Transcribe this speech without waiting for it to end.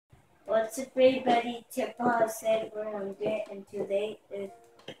What's up, everybody? Tipa said we're on day, and today is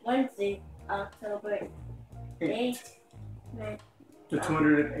Wednesday, October 8th. The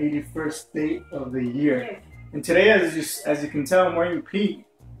 281st day of the year. And today, as you can tell, I'm wearing pink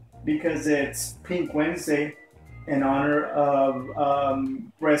because it's Pink Wednesday in honor of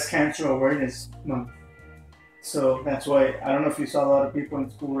Breast Cancer Awareness Month. So that's why, I don't know if you saw a lot of people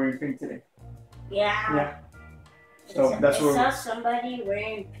in school wearing pink today. Yeah. So I saw somebody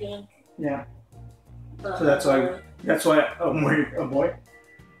wearing pink. Yeah. So that's why I'm wearing a boy.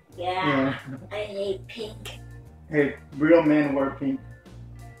 Yeah. I hate pink. Hey, real men wear pink.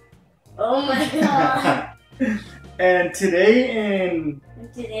 Oh my god. And today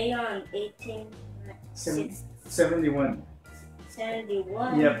on 1871.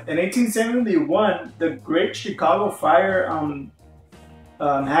 71. Yep. In 1871, the Great Chicago Fire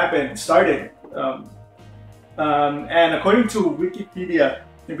started. And according to Wikipedia,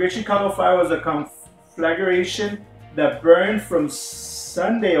 the Great Chicago Fire was a conflagration that burned from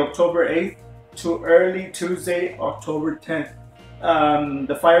Sunday, October 8th to early Tuesday, October 10th.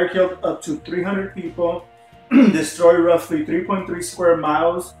 The fire killed up to 300 people, destroyed roughly 3.3 square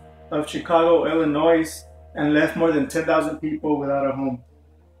miles of Chicago, Illinois, and left more than 10,000 people without a home.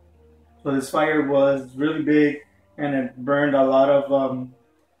 So this fire was really big, and it burned a lot of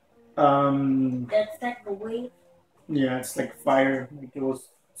that's like a wave. Yeah, it's like fire. Like it was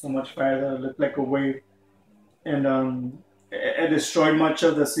so much fire that it looked like a wave, and it destroyed much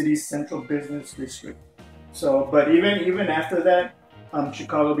of the city's central business district. So, but even after that,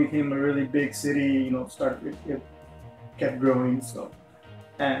 Chicago became a really big city. You know, it kept growing. So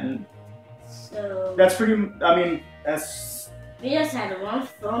that's pretty. I mean, we just had one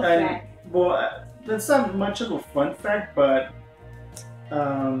fun fact. Well, that's not much of a fun fact, but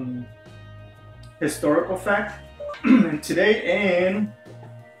historical fact. And today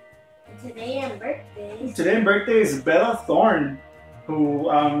in birthday is Bella Thorne, who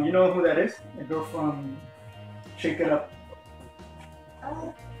you know who that is? The girl from Shake It Up.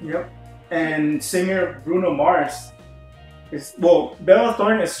 Oh. Yep. And singer Bruno Mars Bella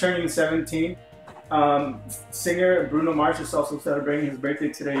Thorne is turning 17. Singer Bruno Mars is also celebrating his birthday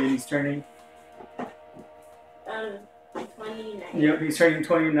today, and he's turning 29. Yep, he's turning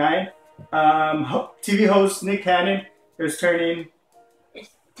 29. TV host Nick Cannon is turning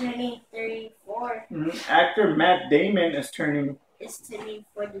 34. Actor Matt Damon is turning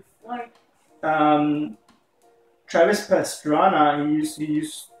 44. Travis Pastrana, he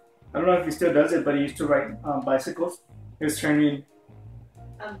used I don't know if he still does it, but he used to ride bicycles. He's turning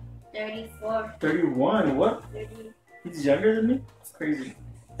 34. 31. What? 30. He's younger than me? It's crazy.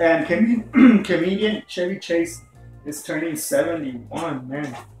 And comedian Chevy Chase is turning 71.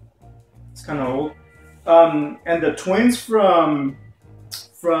 Man, it's kind of old. And the twins from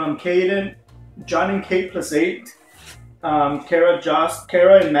Caden, John and Kate plus 8,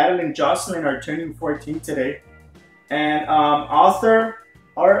 Kara and Madeline Jocelyn are turning 14 today. And author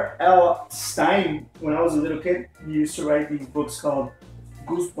R.L. Stein, when I was a little kid, he used to write these books called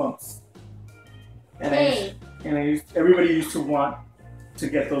Goosebumps. And everybody used to want to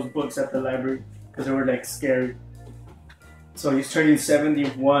get those books at the library because they were like scary. So he's turning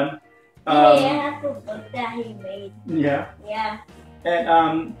 71. I have a book that he made. Yeah. Yeah.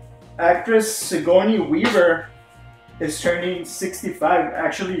 And actress Sigourney Weaver is turning 65.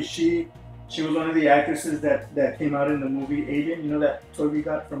 Actually, she was one of the actresses that came out in the movie Alien. You know that toy we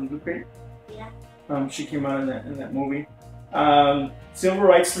got from Loot Crate? Yeah. She came out in that movie. Civil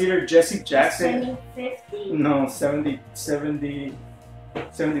rights leader Jesse Jackson. Turning 50. No,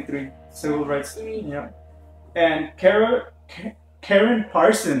 73. Civil rights. Yeah. And Karen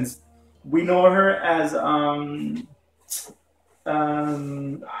Parsons. We know her as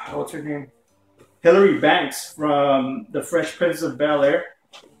what's her name? Hilary Banks from The Fresh Prince of Bel-Air.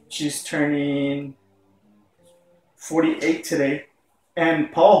 She's turning 48 today.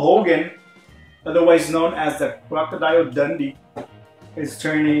 And Paul Hogan, otherwise known as the Crocodile Dundee, is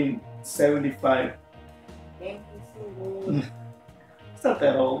turning 75. Thank you so much. It's not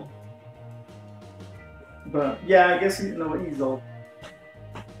that old. But yeah, I guess he's old.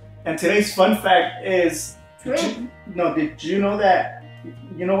 And today's fun fact is, did you know that,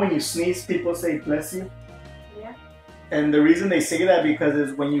 when you sneeze, people say bless you? Yeah. And the reason they say that because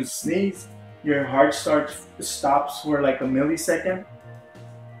is when you sneeze, your heart stops for like a millisecond.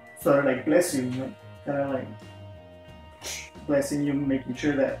 So they're like bless you, kind of like blessing you, making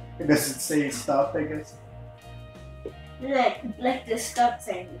sure that it doesn't say stop, I guess. Like the stop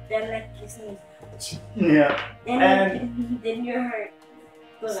sign, then like you sneeze. Yeah. Then your heart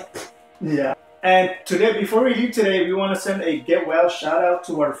goes like. Yeah. And today, before we leave today, we want to send a get well shout out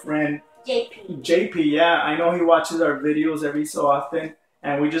to our friend JP. JP, yeah, I know he watches our videos every so often,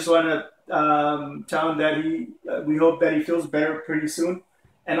 and we just want to tell him that we hope that he feels better pretty soon.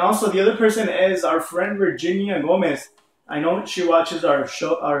 And also, the other person is our friend Virginia Gomez. I know she watches our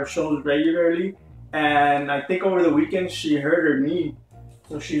shows regularly, and I think over the weekend she hurt her knee,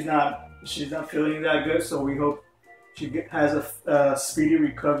 so she's not feeling that good. So we hope she has a speedy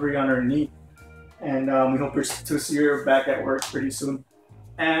recovery on her knee, and we hope to see her back at work pretty soon.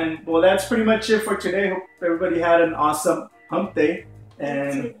 And well, that's pretty much it for today. Hope everybody had an awesome hump day,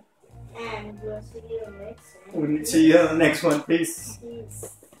 and we'll see you next time. we'll see you on the next one. Peace.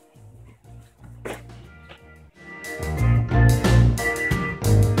 Peace.